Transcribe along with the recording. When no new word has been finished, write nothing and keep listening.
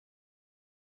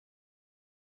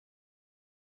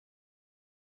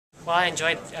Well, I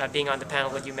enjoyed being on the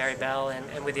panel with you, Maribel,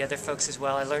 and with the other folks as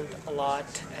well. I learned a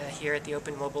lot here at the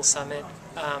Open Mobile Summit.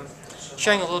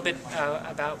 Sharing a little bit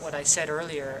about what I said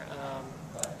earlier,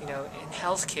 in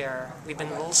healthcare, we've been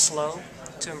a little slow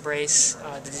to embrace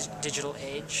the digital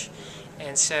age.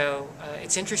 And so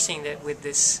it's interesting that with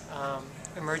this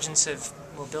emergence of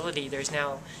mobility, there's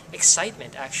now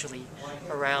excitement actually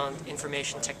around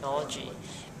information technology.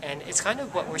 And it's kind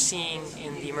of what we're seeing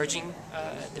in the emerging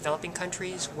developing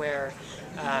countries where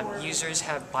users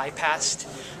have bypassed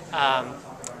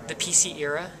the PC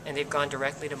era and they've gone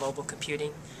directly to mobile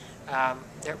computing.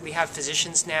 We have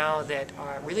physicians now that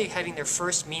are really having their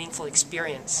first meaningful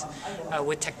experience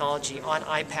with technology on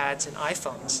iPads and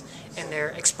iPhones. And their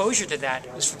exposure to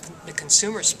that was from the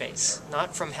consumer space,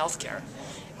 not from healthcare.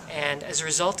 And as a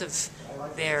result of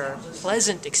their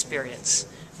pleasant experience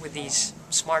with these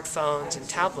smartphones and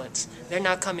tablets, they're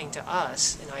now coming to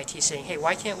us in IT saying, hey,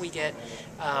 why can't we get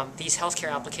these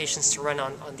healthcare applications to run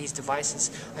on these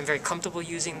devices? I'm very comfortable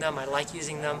using them. I like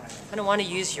using them. I don't want to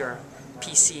use your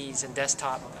PCs and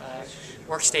desktop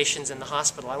workstations in the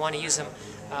hospital. I want to use them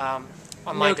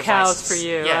on my devices. No cows for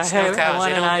you. Yes, no cows.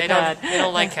 They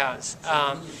don't like cows.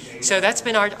 So that's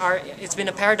been it's been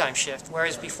a paradigm shift.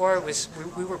 Whereas before it was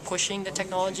we were pushing the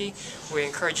technology, we were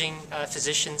encouraging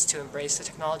physicians to embrace the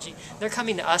technology. They're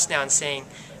coming to us now and saying,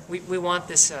 we want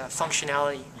this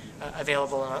functionality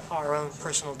available on our own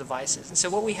personal devices. And so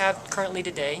what we have currently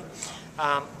today,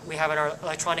 we have our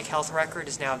electronic health record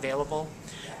is now available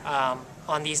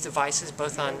on these devices,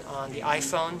 both on the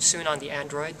iPhone, soon on the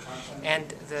Android, and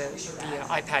the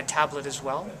iPad tablet as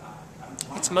well.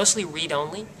 It's mostly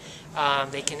read-only.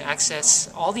 They can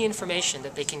access all the information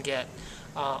that they can get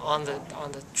on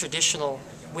the traditional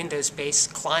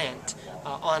Windows-based client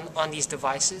on these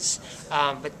devices,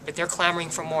 but they're clamoring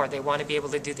for more. They want to be able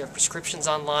to do their prescriptions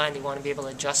online. They want to be able to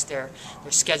adjust their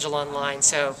schedule online.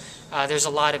 So there's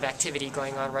a lot of activity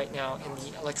going on right now in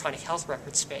the electronic health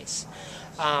record space.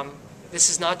 This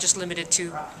is not just limited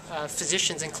to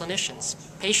physicians and clinicians.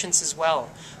 Patients as well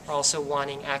are also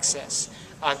wanting access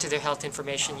to their health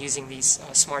information using these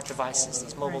smart devices,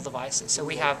 these mobile devices. So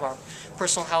we have our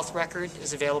personal health record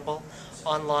is available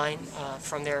online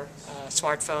from their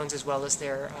smartphones as well as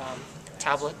their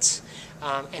tablets.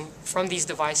 And from these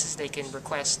devices they can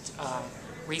request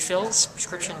refills,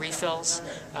 prescription refills,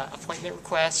 appointment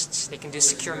requests. They can do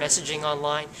secure messaging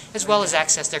online, as well as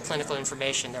access their clinical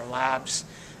information, their labs,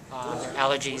 their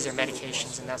allergies, their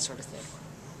medications, and that sort of thing.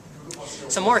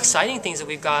 Some more exciting things that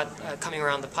we've got coming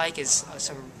around the pike is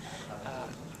some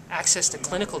access to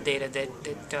clinical data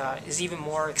that is even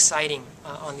more exciting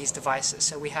on these devices.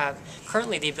 So we have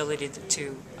currently the ability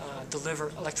to deliver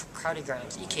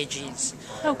electrocardiograms, EKGs,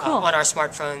 on our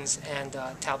smartphones and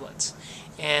tablets.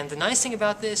 And the nice thing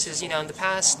about this is, in the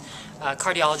past,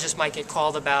 cardiologists might get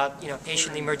called about, a patient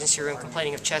in the emergency room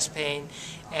complaining of chest pain,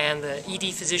 and the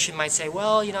ED physician might say,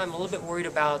 well, I'm a little bit worried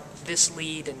about this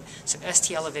lead and some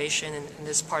ST elevation in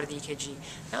this part of the EKG.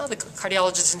 Now the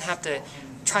cardiologist doesn't have to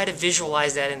try to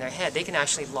visualize that in their head. They can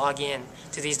actually log in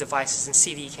to these devices and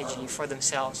see the EKG for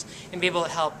themselves and be able to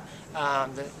help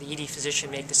the ED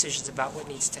physician make decisions about what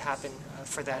needs to happen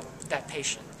for that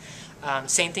patient.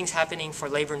 Same thing's happening for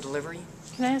labor and delivery.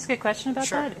 Can I ask a question about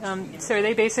Sure. that? So are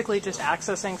they basically just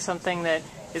accessing something that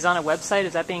is on a website?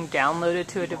 Is that being downloaded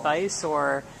to a device,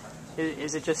 or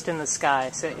is it just in the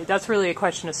sky? So that's really a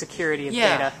question of security of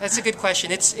data. Yeah, that's a good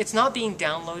question. It's not being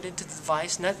downloaded to the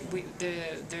device.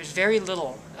 There's very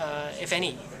little, if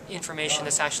any, information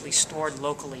that's actually stored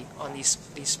locally on these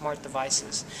smart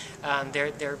devices.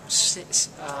 They're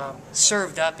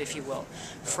served up, if you will,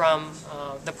 from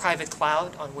the private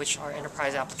cloud on which our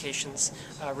enterprise applications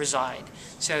reside.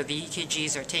 So the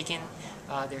EKGs are taken,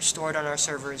 they're stored on our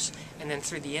servers, and then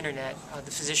through the internet,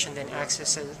 the physician then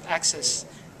access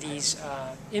these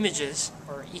images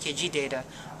or EKG data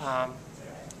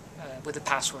with a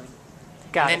password.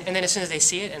 And then as soon as they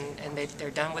see it and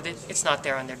they're done with it, it's not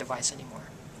there on their device anymore.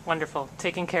 Wonderful.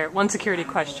 Taking care. One security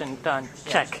question done.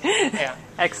 Yeah. Check. Yeah.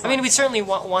 Excellent. I mean, we certainly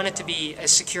want it to be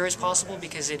as secure as possible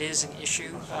because it is an issue.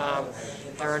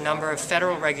 There are a number of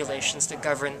federal regulations that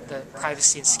govern the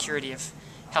privacy and security of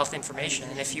health information,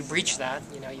 and if you breach that,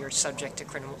 you're subject to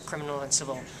criminal and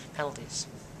civil penalties.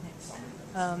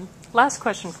 Last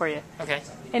question for you. Okay.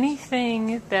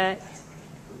 Anything that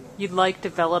you'd like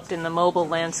developed in the mobile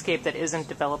landscape that isn't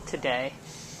developed today?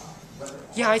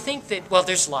 Yeah, I think that, well,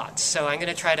 there's lots, so I'm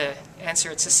going to try to answer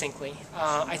it succinctly.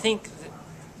 I think that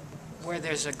where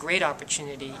there's a great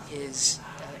opportunity is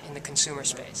in the consumer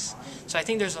space. So I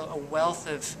think there's a wealth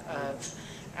of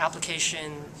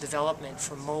application development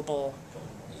for mobile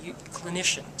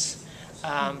clinicians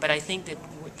But I think that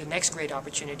the next great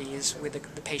opportunity is with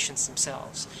the patients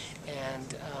themselves.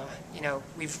 And,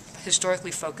 we've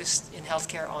historically focused in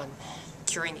healthcare on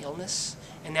curing illness,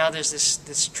 and now there's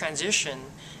this transition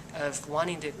of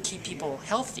wanting to keep people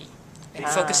healthy and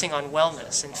focusing on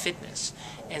wellness and fitness.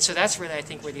 And so that's really, I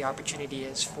think, where the opportunity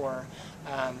is for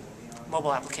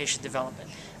mobile application development.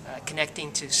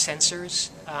 Connecting to sensors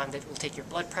that will take your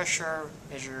blood pressure,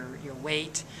 measure your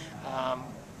weight,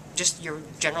 just your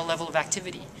general level of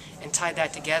activity, and tie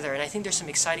that together. And I think there's some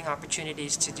exciting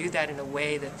opportunities to do that in a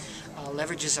way that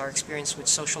leverages our experience with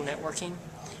social networking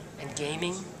and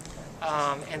gaming.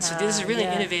 And so this is really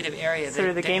an innovative area. Sort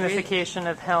of the gamification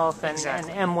really, of health and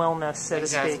M-wellness, so to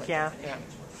speak. Yeah.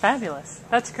 Fabulous.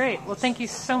 That's great. Well, thank you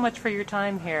so much for your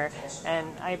time here, and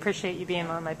I appreciate you being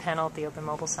on my panel at the Open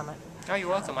Mobile Summit. Oh, you're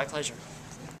welcome. My pleasure.